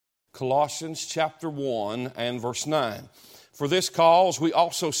Colossians chapter 1 and verse 9. For this cause we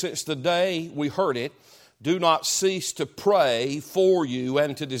also, since the day we heard it, do not cease to pray for you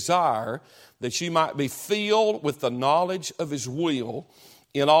and to desire that you might be filled with the knowledge of His will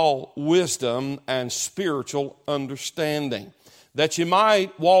in all wisdom and spiritual understanding, that you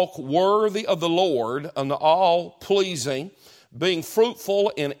might walk worthy of the Lord unto all pleasing, being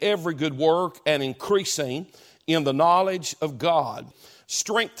fruitful in every good work and increasing in the knowledge of God,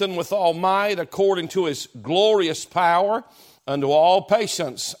 strengthened with all might according to His glorious power, unto all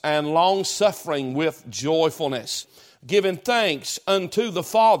patience and long-suffering with joyfulness, giving thanks unto the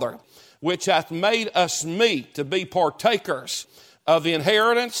Father, which hath made us meet to be partakers of the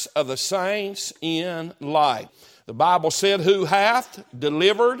inheritance of the saints in light. The Bible said, who hath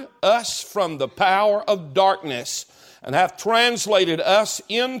delivered us from the power of darkness and hath translated us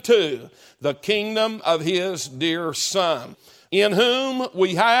into the kingdom of His dear Son, in whom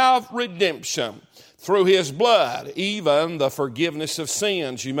we have redemption through His blood, even the forgiveness of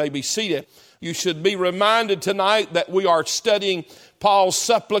sins. You may be seated. You should be reminded tonight that we are studying Paul's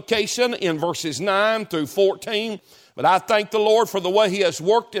supplication in verses 9 through 14. But I thank the Lord for the way He has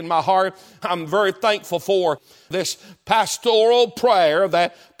worked in my heart. I'm very thankful for this pastoral prayer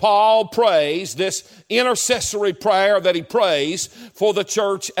that Paul prays, this intercessory prayer that he prays for the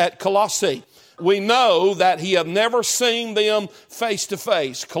church at Colossae. We know that he had never seen them face to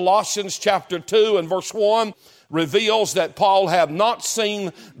face. Colossians chapter 2 and verse 1 reveals that Paul had not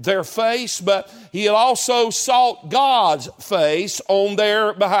seen their face, but he had also sought God's face on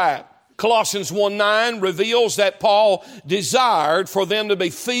their behalf. Colossians 1:9 reveals that Paul desired for them to be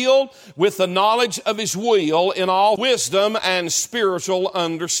filled with the knowledge of His will in all wisdom and spiritual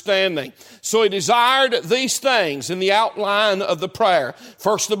understanding. So he desired these things in the outline of the prayer.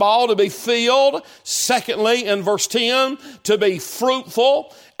 First of all, to be filled. Secondly, in verse 10, to be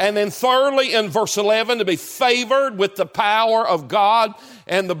fruitful. And then thirdly, in verse 11, to be favored with the power of God.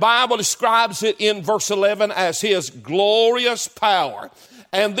 And the Bible describes it in verse 11 as His glorious power.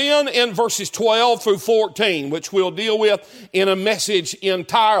 And then in verses 12 through 14, which we'll deal with in a message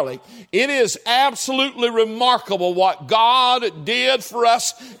entirely, it is absolutely remarkable what God did for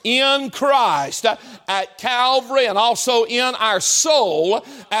us in Christ at Calvary and also in our soul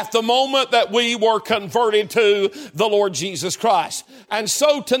at the moment that we were converted to the Lord Jesus Christ. And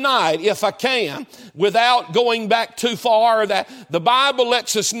so tonight, if I can, without going back too far, that the Bible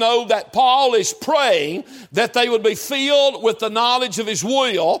lets us know that Paul is praying that they would be filled with the knowledge of His will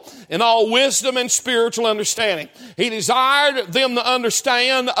in all wisdom and spiritual understanding. He desired them to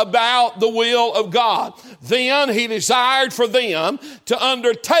understand about the will of God. Then he desired for them to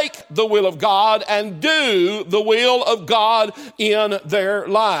undertake the will of God and do the will of God in their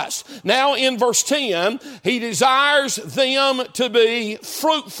lives. Now in verse 10, he desires them to be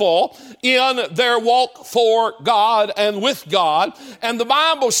fruitful in their walk for God and with God. And the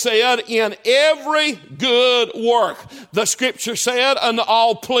Bible said, in every good work. The Scripture said, unto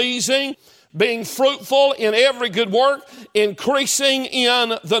all pleasing, being fruitful in every good work, increasing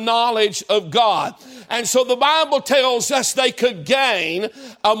in the knowledge of God. And so the Bible tells us they could gain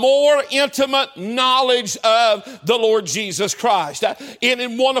a more intimate knowledge of the Lord Jesus Christ. It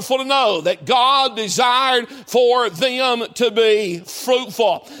is wonderful to know that God desired for them to be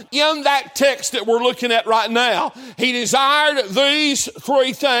fruitful. In that text that we're looking at right now, He desired these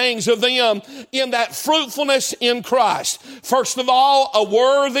three things of them in that fruitfulness in Christ. First of all, a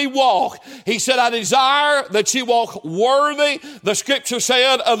worthy walk. He said, I desire that you walk worthy, the Scripture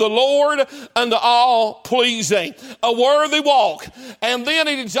said, of the Lord unto all pleasing. A worthy walk. And then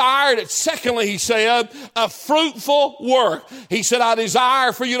he desired, secondly, he said, a fruitful work. He said, I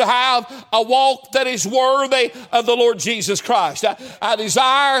desire for you to have a walk that is worthy of the Lord Jesus Christ. I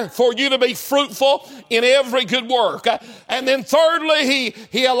desire for you to be fruitful in every good work. And then thirdly,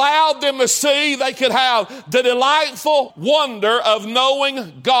 he allowed them to see they could have the delightful wonder of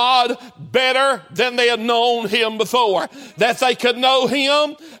knowing God better than they had known Him before. That they could know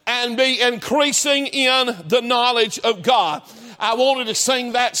Him and be increasing in the knowledge of God. I wanted to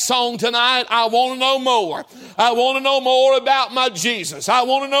sing that song tonight. I want to know more. I want to know more about my Jesus. I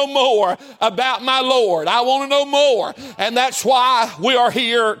want to know more about my Lord. I want to know more. And that's why we are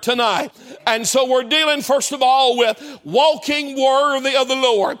here tonight. And so we're dealing, first of all, with walking worthy of the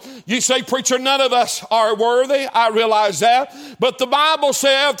Lord. You say, preacher, none of us are worthy. I realize that. But the Bible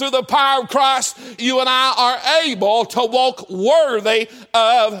said through the power of Christ, you and I are able to walk worthy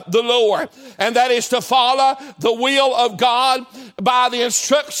of the Lord. And that is to follow the will of God by the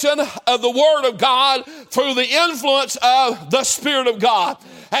instruction of the Word of God through the influence of the Spirit of God.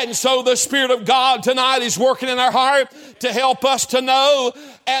 And so the Spirit of God tonight is working in our heart to help us to know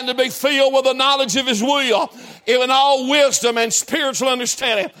and to be filled with the knowledge of His will, in all wisdom and spiritual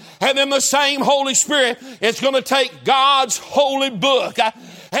understanding. And then the same Holy Spirit is going to take God's holy book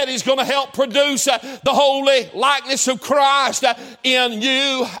and He's going to help produce the holy likeness of Christ in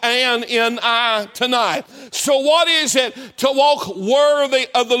you and in I tonight. So what is it to walk worthy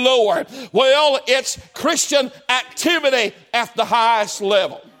of the Lord? Well, it's Christian activity at the highest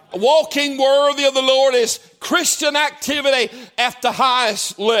level. Walking worthy of the Lord is Christian activity at the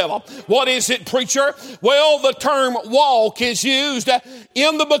highest level. What is it, preacher? Well, the term walk is used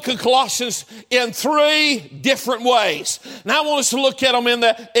in the book of Colossians in 3 different ways. Now I want us to look at them in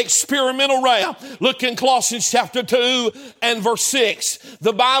the experimental realm. Look in Colossians chapter 2 and verse 6.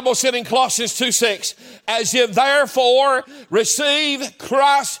 The Bible said in Colossians 2:6, as ye therefore receive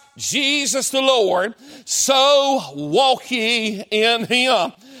Christ Jesus the Lord, so walk ye in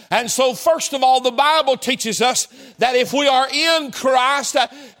Him. And so first of all, the Bible teaches us that if we are in Christ,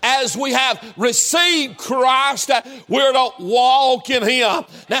 as we have received Christ, we're to walk in Him.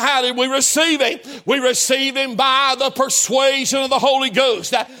 Now, how did we receive Him? We received Him by the persuasion of the Holy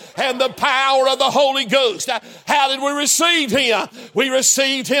Ghost and the power of the Holy Ghost. How did we receive Him? We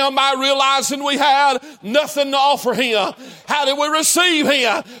received Him by realizing we had nothing to offer Him. How did we receive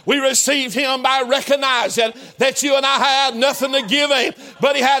Him? We received Him by recognizing that you and I had nothing to give Him,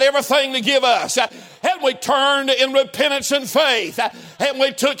 but He had everything to give us. And we turned in repentance and faith, and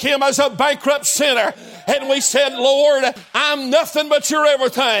we took Him as a bankrupt sinner, and we said, Lord, I'm nothing but Your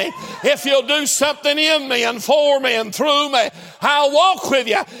everything. If You'll do something in me and for me and through me, I'll walk with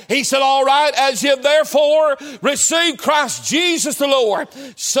You. He said, all right, as ye therefore receive Christ Jesus the Lord,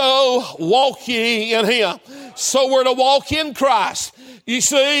 so walk ye in Him. So we're to walk in Christ. You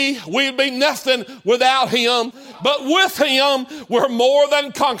see, we'd be nothing without Him, but with Him, we're more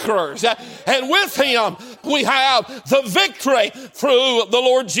than conquerors. And with Him, we have the victory through the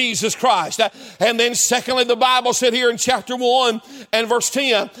Lord Jesus Christ. And then secondly, the Bible said here in chapter 1 and verse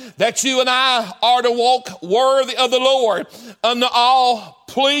 10, that you and I are to walk worthy of the Lord unto all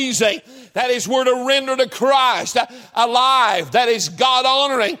pleasing. That is, we're to render to Christ a life that is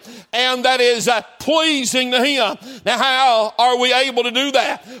God-honoring and that is pleasing to Him. Now, how are we able to do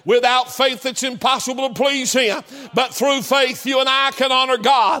that? Without faith, it's impossible to please Him. But through faith, you and I can honor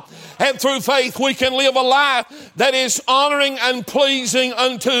God. And through faith, we can live a life that is honoring and pleasing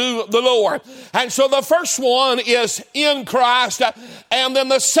unto the Lord. And so the first one is in Christ, and then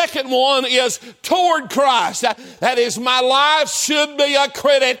the second one is toward Christ. That is, my life should be a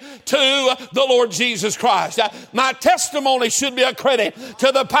credit to the Lord Jesus Christ. My testimony should be a credit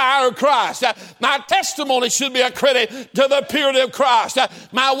to the power of Christ. My testimony should be a credit to the purity of Christ.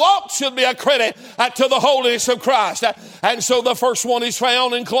 My walk should be a credit to the holiness of Christ. And so the first one is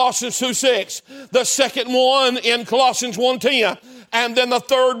found in Colossians 2:6. The second one in Colossians 1:10. And then the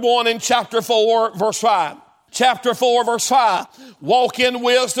third one in chapter 4, verse 5. Chapter 4, verse 5. Walk in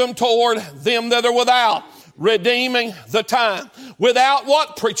wisdom toward them that are without, redeeming the time. Without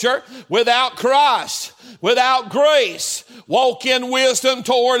what, preacher? Without Christ. Without grace. Walk in wisdom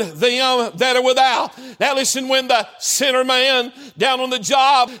toward them that are without. Now listen, when the sinner man down on the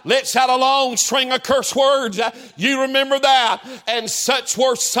job lets out a long string of curse words, you remember that. And such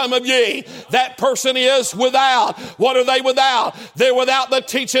were some of ye. That person is without. What are they without? They're without the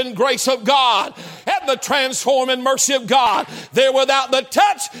teaching grace of God and the transforming mercy of God. They're without the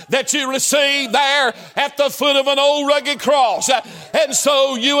touch that you receive there at the foot of an old rugged cross. And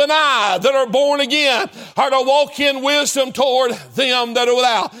so you and I that are born again are to walk in wisdom toward them that are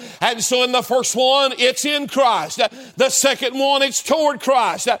without. And so in the first one, it's in Christ. The second one, it's toward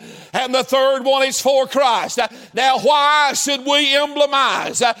Christ. And the third one is for Christ. Now, why should we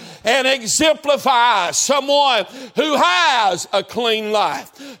emblemize and exemplify someone who has a clean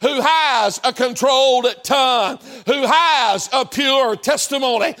life, who has a controlled tongue, who has a pure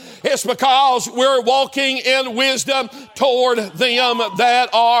testimony? It's because we're walking in wisdom toward them that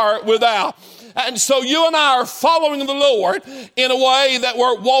are without. And so you and I are following the Lord in a way that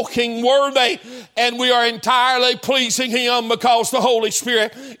we're walking worthy, and we are entirely pleasing Him because the Holy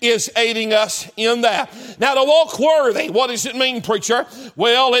Spirit is aiding us in that. Now, to walk worthy, what does it mean, preacher?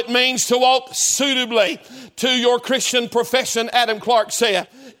 Well, it means to walk suitably to your Christian profession, Adam Clark said,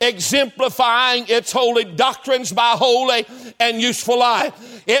 exemplifying its holy doctrines by holy and useful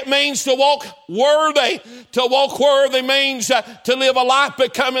life. It means to walk worthy. To walk worthy means to live a life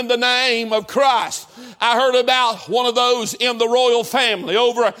becoming the name of Christ. I heard about one of those in the royal family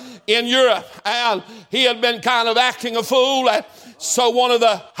over in Europe, and he had been kind of acting a fool. And so one of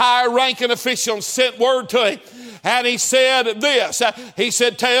the higher ranking officials sent word to him, and he said this. He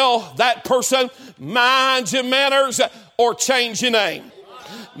said, tell that person, mind your manners or change your name.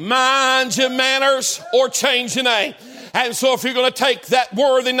 Mind your manners or change your name. And so if you're going to take that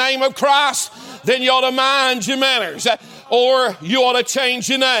worthy name of Christ, then you ought to mind your manners, or you ought to change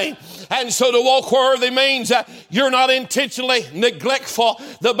your name. And so to walk worthy means that you're not intentionally neglectful.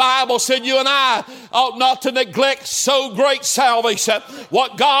 The Bible said you and I ought not to neglect so great salvation,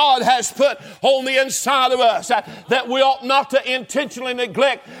 what God has put on the inside of us, that we ought not to intentionally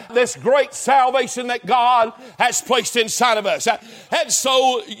neglect this great salvation that God has placed inside of us. And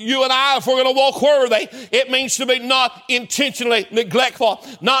so you and I, if we're going to walk worthy, it means to be not intentionally neglectful,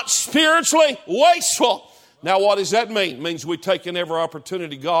 not spiritually wasteful. Now, what does that mean? It means we've taken every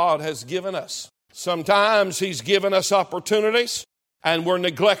opportunity God has given us. Sometimes He's given us opportunities, and we're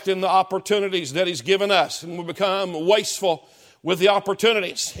neglecting the opportunities that He's given us, and we become wasteful with the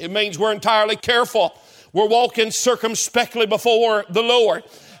opportunities. It means we're entirely careful. We're walking circumspectly before the Lord.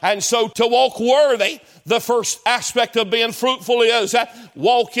 And so to walk worthy, the first aspect of being fruitful is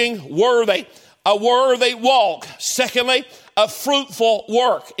walking worthy. A worthy walk. Secondly, a fruitful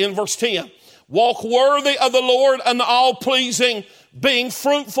work in verse 10. Walk worthy of the Lord and all pleasing, being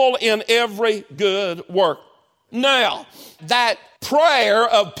fruitful in every good work. Now, that prayer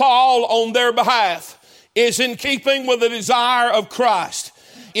of Paul on their behalf is in keeping with the desire of Christ.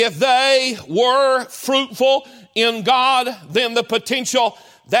 If they were fruitful in God, then the potential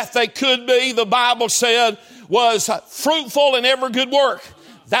that they could be, the Bible said, was fruitful in every good work.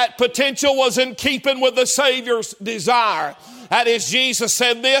 That potential was in keeping with the Savior's desire. That is, Jesus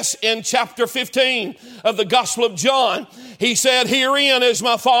said this in chapter 15 of the Gospel of John. He said, herein is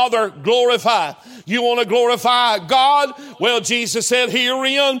my Father glorified. You want to glorify God? Well, Jesus said,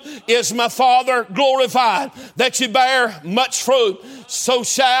 herein is my Father glorified, that you bear much fruit. So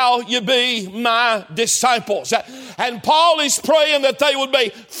shall you be my disciples. And Paul is praying that they would be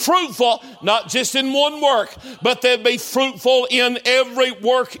fruitful, not just in one work, but they'd be fruitful in every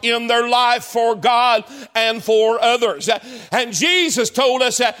work in their life for God and for others. And Jesus told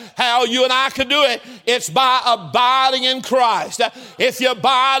us how you and I can do it. It's by abiding in Christ. If you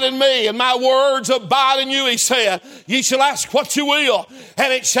abide in me and my words abide in you, he said, ye shall ask what you will,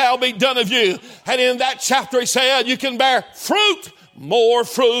 and it shall be done of you. And in that chapter he said, you can bear fruit, more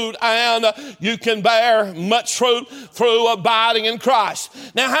fruit, and you can bear much fruit through abiding in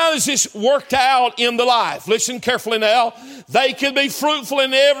Christ. Now, how is this worked out in the life? Listen carefully now. They can be fruitful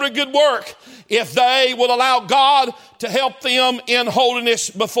in every good work if they will allow God to help them in holiness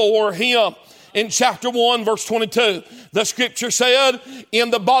before Him. In chapter 1, verse 22, the scripture said, in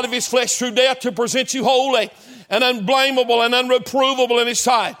the body of His flesh through death to present you holy and unblameable and unreprovable in His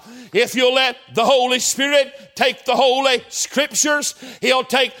sight. If you'll let the Holy Spirit take the Holy Scriptures, He'll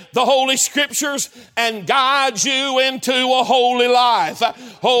take the Holy Scriptures and guide you into a holy life.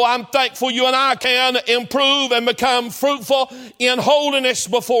 Oh, I'm thankful you and I can improve and become fruitful in holiness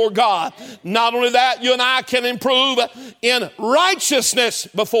before God. Not only that, you and I can improve in righteousness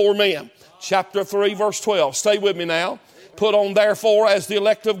before men. Chapter 3, verse 12. Stay with me now. Put on therefore as the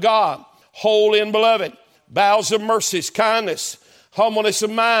elect of God, holy and beloved, bowels of mercies, kindness, humbleness of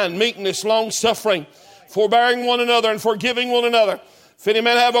mind, meekness, long-suffering, forbearing one another and forgiving one another. If any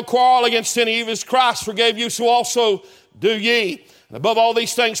man have a quarrel against any, even as Christ forgave you, so also do ye. And above all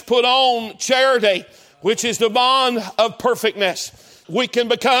these things, put on charity, which is the bond of perfectness. We can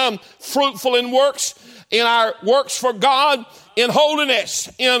become fruitful in works, in our works for God, in holiness,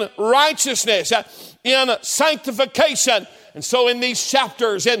 in righteousness, in sanctification. And so in these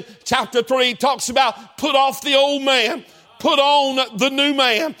chapters, in chapter 3, he talks about put off the old man, put on the new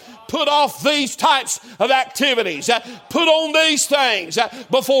man. Put off these types of activities. Put on these things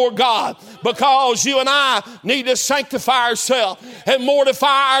before God, because you and I need to sanctify ourselves and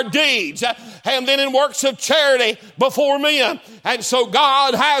mortify our deeds, and then in works of charity before men. And so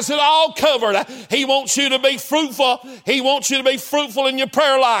God has it all covered. He wants you to be fruitful. He wants you to be fruitful in your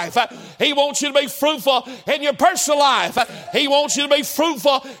prayer life. He wants you to be fruitful in your personal life. He wants you to be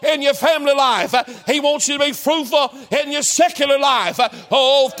fruitful in your family life. He wants you to be fruitful in your secular life.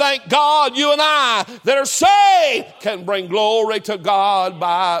 Oh, thank God you and I that are saved can bring glory to God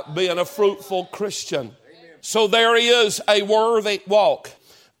by being a fruitful Christian. So there is a worthy walk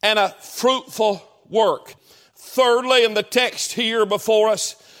and a fruitful work. Thirdly, in the text here before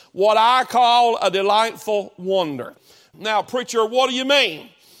us, what I call a delightful wonder. Now, preacher, what do you mean?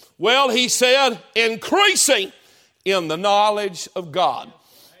 Well, he said, increasing in the knowledge of God.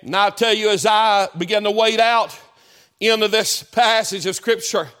 And I tell you, as I began to wade out into this passage of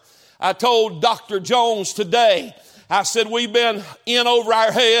Scripture, I told Dr. Jones today, I said, we've been in over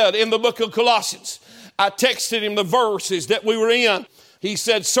our head in the book of Colossians. I texted him the verses that we were in. He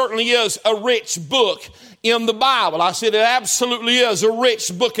said, certainly is a rich book in the Bible. I said, it absolutely is a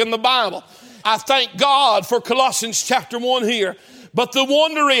rich book in the Bible. I thank God for Colossians chapter 1 here. But the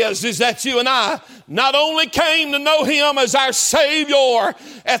wonder is that you and I not only came to know Him as our Savior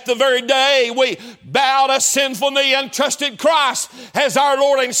at the very day we bowed a sinful knee and trusted Christ as our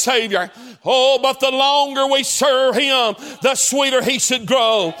Lord and Savior. Oh, but the longer we serve Him, the sweeter He should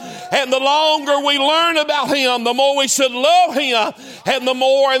grow. And the longer we learn about Him, the more we should love Him. And the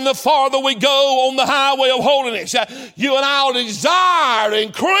more and the farther we go on the highway of holiness, you and I will desire to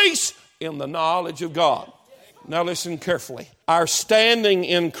increase in the knowledge of God. Now listen carefully. Our standing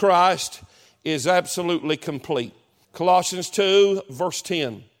in Christ is absolutely complete. Colossians 2, verse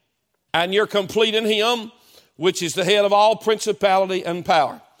 10. And you're complete in Him, which is the head of all principality and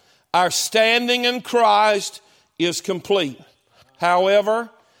power. Our standing in Christ is complete. However,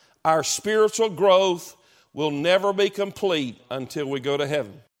 our spiritual growth will never be complete until we go to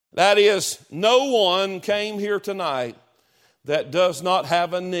heaven. That is, no one came here tonight that does not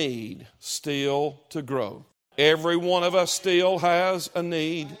have a need still to grow. Every one of us still has a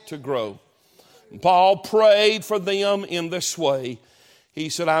need to grow. Paul prayed for them in this way. He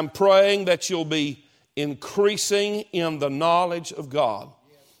said, I'm praying that you'll be increasing in the knowledge of God.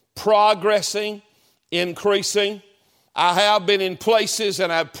 Progressing, increasing. I have been in places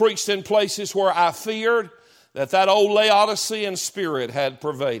and I've preached in places where I feared that old Laodicean spirit had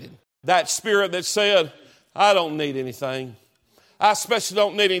pervaded. That spirit that said, I don't need anything. I especially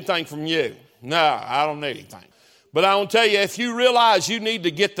don't need anything from you. No, I don't need anything. But I want to tell you, if you realize you need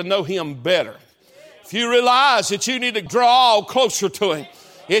to get to know Him better, if you realize that you need to draw closer to Him,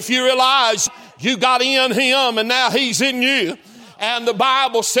 if you realize you got in Him and now He's in you, and the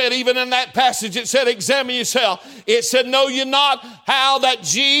Bible said, even in that passage, it said, examine yourself. It said, know you not how that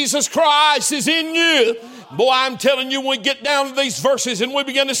Jesus Christ is in you. Boy, I'm telling you, when we get down to these verses and we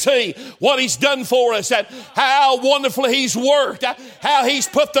begin to see what He's done for us, and how wonderfully He's worked, how He's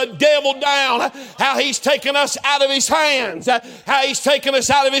put the devil down, how He's taken us out of His hands, how He's taken us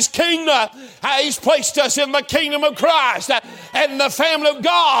out of His kingdom, how He's placed us in the kingdom of Christ and the family of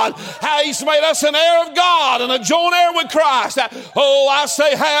God, how He's made us an heir of God and a joint heir with Christ. Oh, I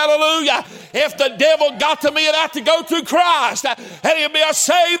say hallelujah. If the devil got to me, it'd have to go through Christ, and he'd be a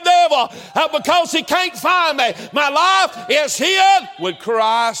saved devil because he can't find me. My life is hid with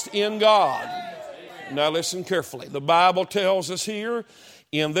Christ in God. Now listen carefully. The Bible tells us here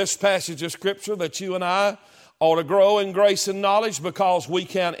in this passage of Scripture that you and I ought to grow in grace and knowledge because we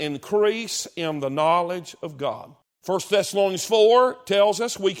can increase in the knowledge of God. 1 Thessalonians 4 tells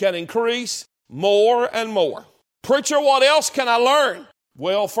us we can increase more and more. Preacher, what else can I learn?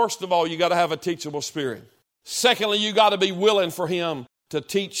 Well, first of all, you got to have a teachable spirit. Secondly, you got to be willing for Him to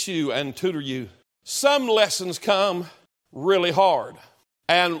teach you and tutor you. Some lessons come really hard.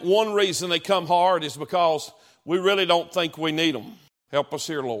 And one reason they come hard is because we really don't think we need them. Help us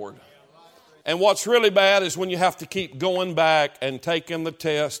here, Lord. And what's really bad is when you have to keep going back and taking the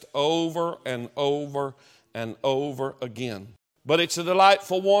test over and over and over again. But it's a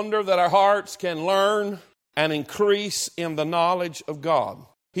delightful wonder that our hearts can learn and increase in the knowledge of God.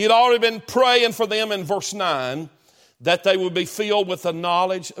 He had already been praying for them in verse 9 that they would be filled with the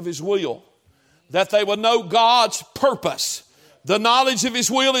knowledge of His will, that they would know God's purpose. The knowledge of His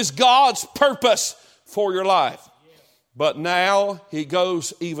will is God's purpose for your life. But now He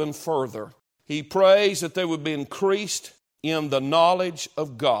goes even further. He prays that they would be increased in the knowledge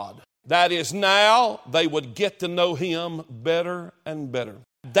of God. That is, now they would get to know Him better and better.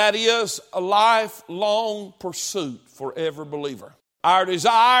 That is a lifelong pursuit for every believer. Our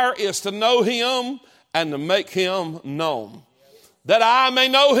desire is to know Him and to make Him known. That I may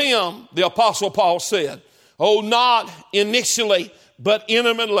know Him, the Apostle Paul said. Oh, not initially, but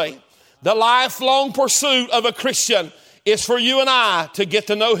intimately. The lifelong pursuit of a Christian is for you and I to get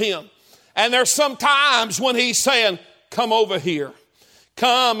to know Him. And there's some times when He's saying, come over here.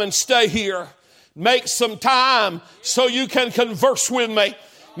 Come and stay here. Make some time so you can converse with me.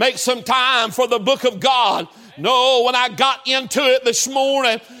 Make some time for the book of God. No, when I got into it this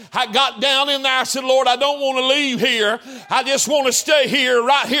morning, I got down in there. I said, Lord, I don't want to leave here. I just want to stay here,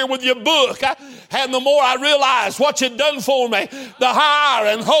 right here with your book. And the more I realize what you've done for me, the higher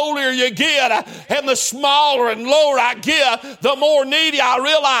and holier you get, and the smaller and lower I get, the more needy I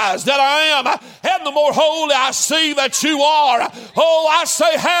realize that I am, and the more holy I see that you are. Oh, I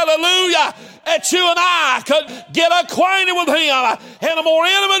say hallelujah, that you and I could get acquainted with him in a more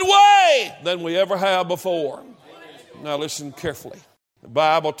intimate way than we ever have before. Now listen carefully. The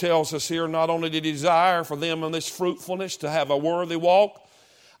Bible tells us here not only did he desire for them in this fruitfulness to have a worthy walk,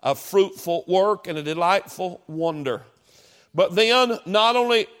 a fruitful work, and a delightful wonder, but then not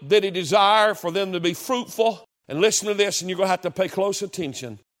only did he desire for them to be fruitful, and listen to this and you're going to have to pay close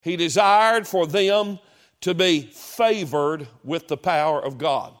attention, he desired for them to be favored with the power of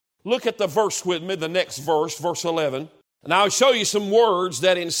God. Look at the verse with me, the next verse, verse 11. And I'll show you some words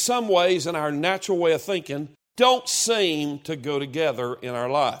that in some ways in our natural way of thinking don't seem to go together in our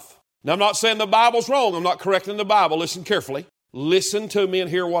life. Now, I'm not saying the Bible's wrong. I'm not correcting the Bible. Listen carefully. Listen to me and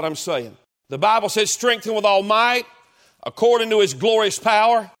hear what I'm saying. The Bible says, strengthen with all might, according to his glorious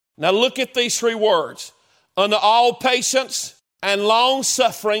power. Now, look at these three words. Unto all patience and long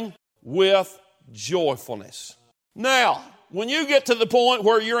suffering with joyfulness. Now, when you get to the point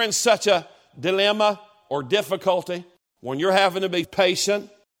where you're in such a dilemma or difficulty, when you're having to be patient,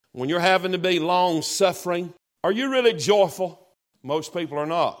 when you're having to be long suffering, are you really joyful? Most people are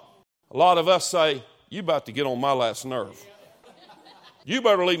not. A lot of us say, you about to get on my last nerve. You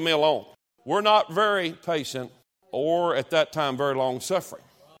better leave me alone. We're not very patient or at that time very long suffering.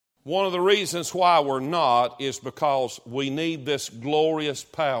 One of the reasons why we're not is because we need this glorious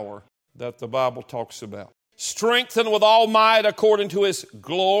power that the Bible talks about. Strengthened with all might according to his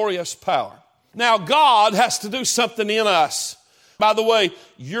glorious power. Now, God has to do something in us. By the way,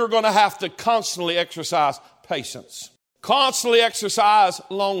 you're going to have to constantly exercise patience. Constantly exercise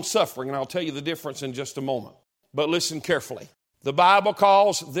long suffering. And I'll tell you the difference in just a moment. But listen carefully. The Bible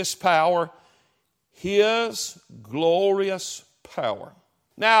calls this power his glorious power.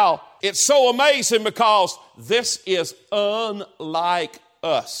 Now, it's so amazing because this is unlike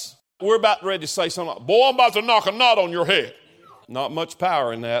us. We're about ready to say something like, boy, I'm about to knock a knot on your head. Not much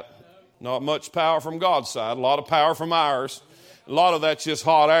power in that. Not much power from God's side. A lot of power from ours. A lot of that's just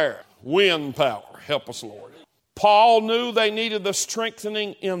hot air. Wind power. Help us, Lord. Paul knew they needed the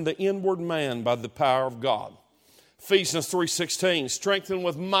strengthening in the inward man by the power of God. Ephesians 3:16, strengthened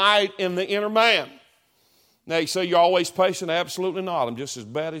with might in the inner man. Now you say, you're always patient? Absolutely not. I'm just as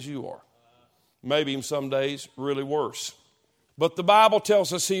bad as you are. Maybe even some days really worse. But the Bible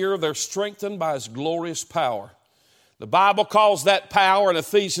tells us here they're strengthened by his glorious power. The Bible calls that power in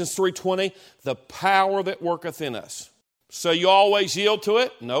Ephesians 3:20 the power that worketh in us. So you always yield to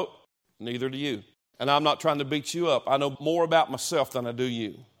it? Nope, neither do you. And I'm not trying to beat you up. I know more about myself than I do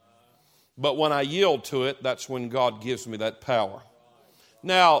you. But when I yield to it, that's when God gives me that power.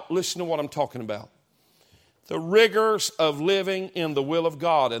 Now, listen to what I'm talking about. The rigors of living in the will of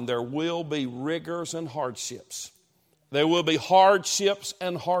God, and there will be rigors and hardships. There will be hardships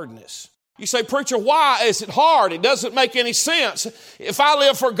and hardness. You say, preacher, why is it hard? It doesn't make any sense. If I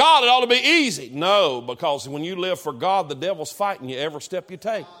live for God, it ought to be easy. No, because when you live for God, the devil's fighting you every step you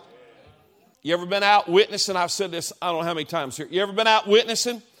take. You ever been out witnessing? I've said this I don't know how many times here. You ever been out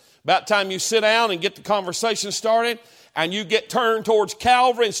witnessing? About time you sit down and get the conversation started and you get turned towards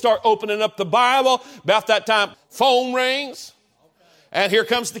Calvary and start opening up the Bible. About that time, phone rings. And here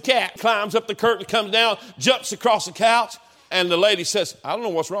comes the cat, climbs up the curtain, comes down, jumps across the couch. And the lady says, I don't know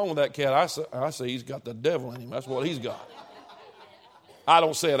what's wrong with that cat. I say he's got the devil in him. That's what he's got. I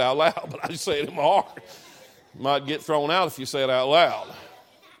don't say it out loud, but I just say it in my heart. Might get thrown out if you say it out loud.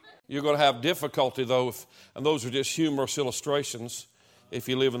 You're going to have difficulty, though, and those are just humorous illustrations. If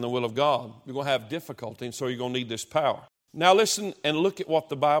you live in the will of God, you're going to have difficulty, and so you're going to need this power. Now listen and look at what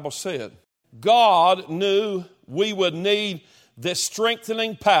the Bible said. God knew we would need this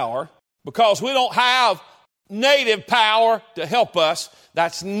strengthening power because we don't have native power to help us.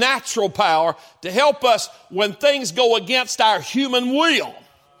 That's natural power to help us when things go against our human will.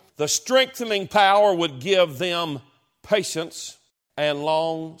 The strengthening power would give them patience and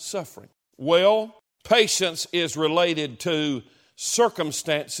long suffering. Well, patience is related to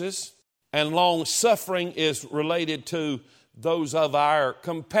circumstances, and long suffering is related to those of our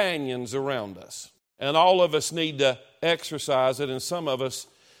companions around us. And all of us need to exercise it, and some of us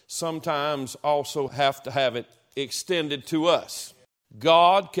sometimes also have to have it extended to us.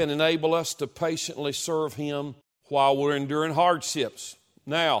 God can enable us to patiently serve Him while we're enduring hardships.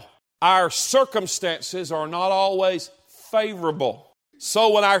 Now, our circumstances are not always favorable.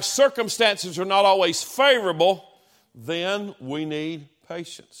 So when our circumstances are not always favorable, then we need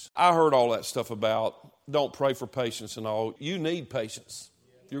patience. I heard all that stuff about don't pray for patience and all. You need patience.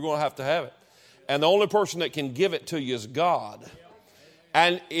 You're going to have it. And the only person that can give it to you is God.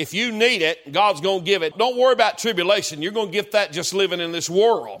 And if you need it, God's going to give it. Don't worry about tribulation. You're going to get that just living in this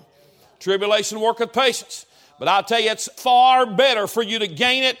world. Tribulation worketh patience. But I'll tell you, it's far better for you to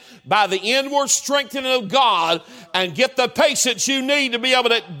gain it by the inward strengthening of God and get the patience you need to be able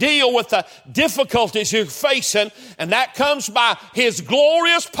to deal with the difficulties you're facing. And that comes by His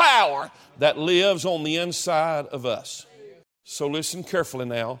glorious power that lives on the inside of us. So listen carefully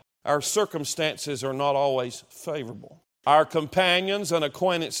now. Our circumstances are not always favorable. Our companions and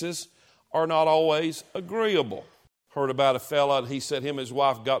acquaintances are not always agreeable. Heard about a fella, and he said him and his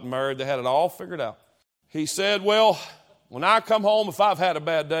wife got married. They had it all figured out. He said, well, when I come home, if I've had a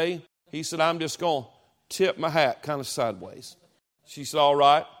bad day, he said, I'm just going to tip my hat kind of sideways. She said, all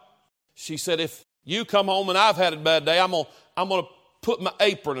right. She said, if you come home and I've had a bad day, I'm going to put my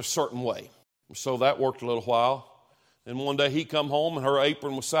apron a certain way. So that worked a little while. And one day he come home and her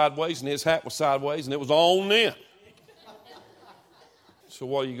apron was sideways and his hat was sideways and it was on then. So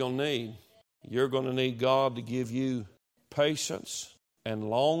what are you going to need? You're going to need God to give you patience and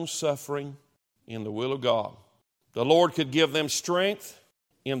long suffering in the will of God. The Lord could give them strength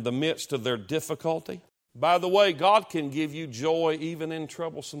in the midst of their difficulty. By the way, God can give you joy even in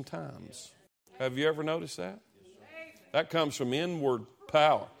troublesome times. Have you ever noticed that? That comes from inward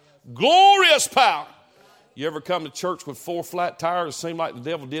power. Glorious power. You ever come to church with 4 flat tires? It seemed like the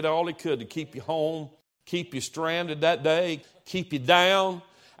devil did all he could to keep you home, keep you stranded that day, keep you down.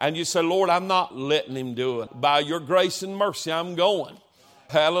 And you say, Lord, I'm not letting him do it. By your grace and mercy, I'm going.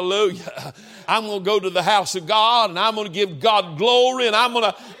 Hallelujah. I'm going to go to the house of God and I'm going to give God glory and I'm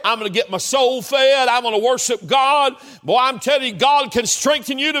going to get my soul fed. I'm going to worship God. Boy, I'm telling you, God can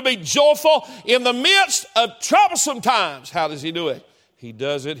strengthen you to be joyful in the midst of troublesome times. How does He do it? He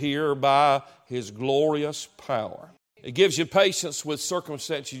does it here by His glorious power. It gives you patience with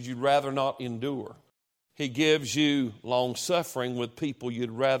circumstances you'd rather not endure. He gives you long suffering with people you'd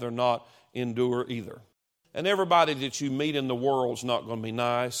rather not endure either. And everybody that you meet in the world is not going to be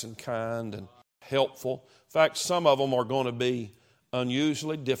nice and kind and helpful. In fact, some of them are going to be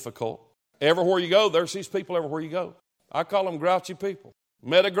unusually difficult. Everywhere you go, there's these people everywhere you go. I call them grouchy people.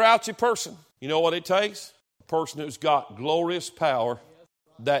 Met a grouchy person. You know what it takes? A person who's got glorious power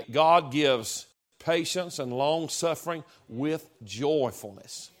that God gives patience and long suffering with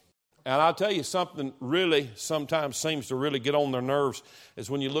joyfulness. And I'll tell you something really sometimes seems to really get on their nerves is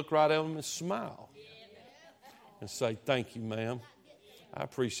when you look right at them and smile. And say, thank you, ma'am. I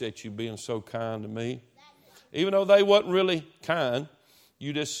appreciate you being so kind to me. Even though they wasn't really kind,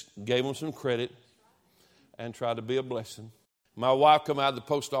 you just gave them some credit and tried to be a blessing. My wife come out of the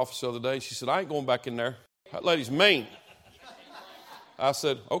post office the other day. She said, I ain't going back in there. That lady's mean. I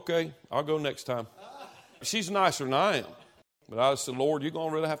said, okay, I'll go next time. She's nicer than I am. But I said, Lord, you're going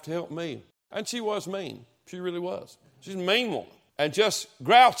to really have to help me. And she was mean. She really was. She's a mean woman. And just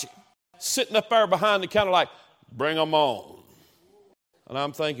grouchy. Sitting up there behind the counter like, bring them on. And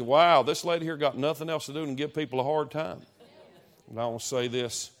I'm thinking, wow, this lady here got nothing else to do than give people a hard time. And I want to say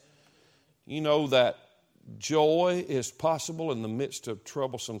this. You know that joy is possible in the midst of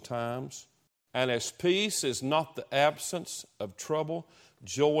troublesome times. And as peace is not the absence of trouble,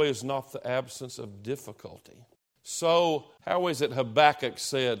 joy is not the absence of difficulty. So, how is it Habakkuk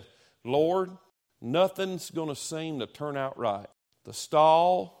said, Lord, nothing's going to seem to turn out right. The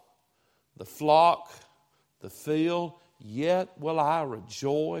stall, the flock, the field, yet will I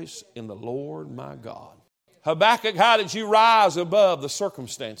rejoice in the Lord my God. Habakkuk, how did you rise above the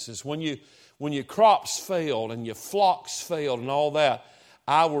circumstances when your crops failed and your flocks failed and all that?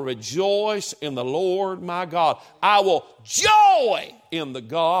 I will rejoice in the Lord my God. I will joy in the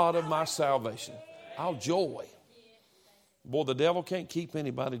God of my salvation. I'll joy. Boy, the devil can't keep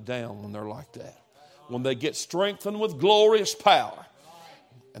anybody down when they're like that. When they get strengthened with glorious power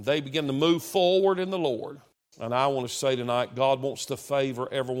and they begin to move forward in the Lord. And I want to say tonight, God wants to favor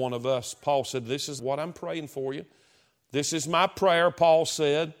every one of us. Paul said, this is what I'm praying for you. This is my prayer, Paul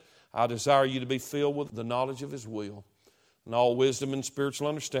said. I desire you to be filled with the knowledge of His will and all wisdom and spiritual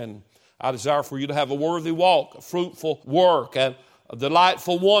understanding. I desire for you to have a worthy walk, a fruitful work, and a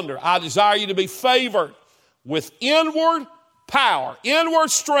delightful wonder. I desire you to be favored with inward power, inward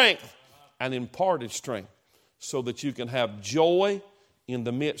strength, and imparted strength so that you can have joy in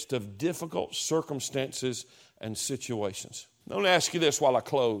the midst of difficult circumstances and situations. Let me ask you this while I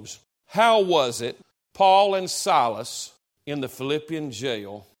close. How was it Paul and Silas in the Philippian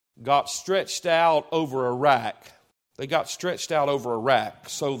jail got stretched out over a rack? They got stretched out over a rack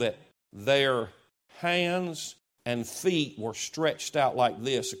so that their hands and feet were stretched out like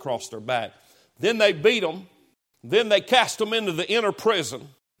this across their back. Then they beat them. Then they cast them into the inner prison.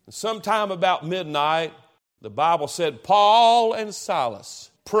 And sometime about midnight, the Bible said Paul and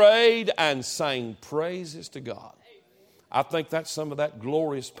Silas prayed and sang praises to God. I think that's some of that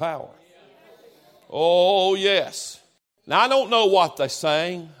glorious power. Oh, yes. Now, I don't know what they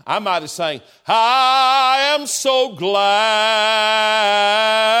sang. I might have sang, I am so glad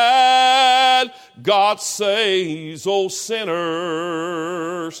God saves old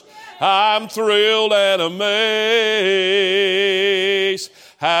sinners. I'm thrilled and amazed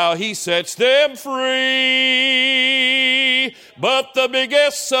how He sets them free. But the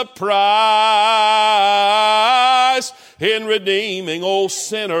biggest surprise in redeeming old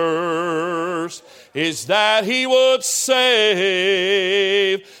sinners is that He would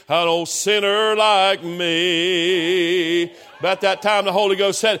save an old sinner like me. About that time the Holy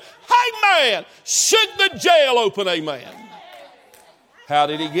Ghost said, hey man, shook the jail open, amen. How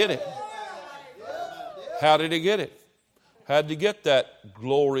did He get it? How did He get it? How did He get that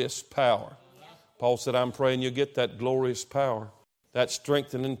glorious power? Paul said, I'm praying you'll get that glorious power, that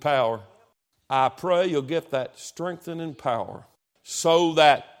strengthening power. I pray you'll get that strengthening power so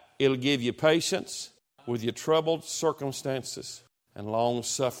that it'll give you patience with your troubled circumstances and long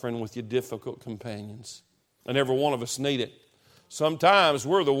suffering with your difficult companions. And every one of us need it. Sometimes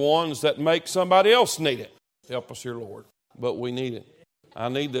we're the ones that make somebody else need it. Help us here, Lord. But we need it. I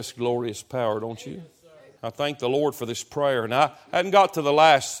need this glorious power, don't you? I thank the Lord for this prayer. And I hadn't got to the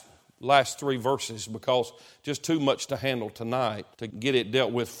last three verses because just too much to handle tonight to get it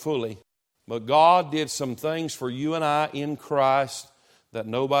dealt with fully. But God did some things for you and I in Christ that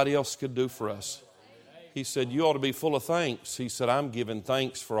nobody else could do for us. He said, you ought to be full of thanks. He said, I'm giving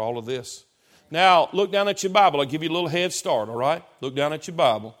thanks for all of this. Now, look down at your Bible. I'll give you a little head start, all right? Look down at your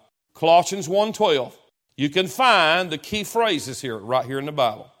Bible. Colossians 1:12. You can find the key phrases here, right here in the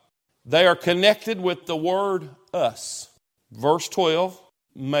Bible. They are connected with the word us. Verse 12,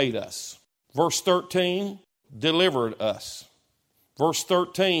 made us. Verse 13, delivered us. Verse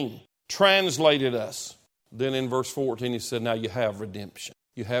 13, translated us. Then in verse 14, he said, now you have redemption.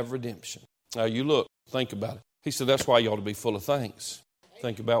 You have redemption. Now you look, think about it. He said, that's why you ought to be full of thanks.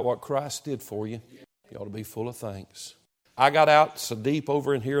 Think about what Christ did for you. You ought to be full of thanks. I got out so deep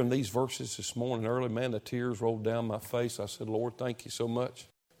over in here in these verses this morning early, man, the tears rolled down my face. I said, Lord, thank you so much.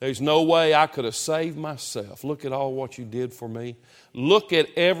 There's no way I could have saved myself. Look at all what you did for me. Look at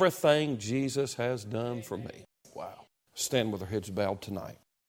everything Jesus has done for me. Wow. Stand with our heads bowed tonight.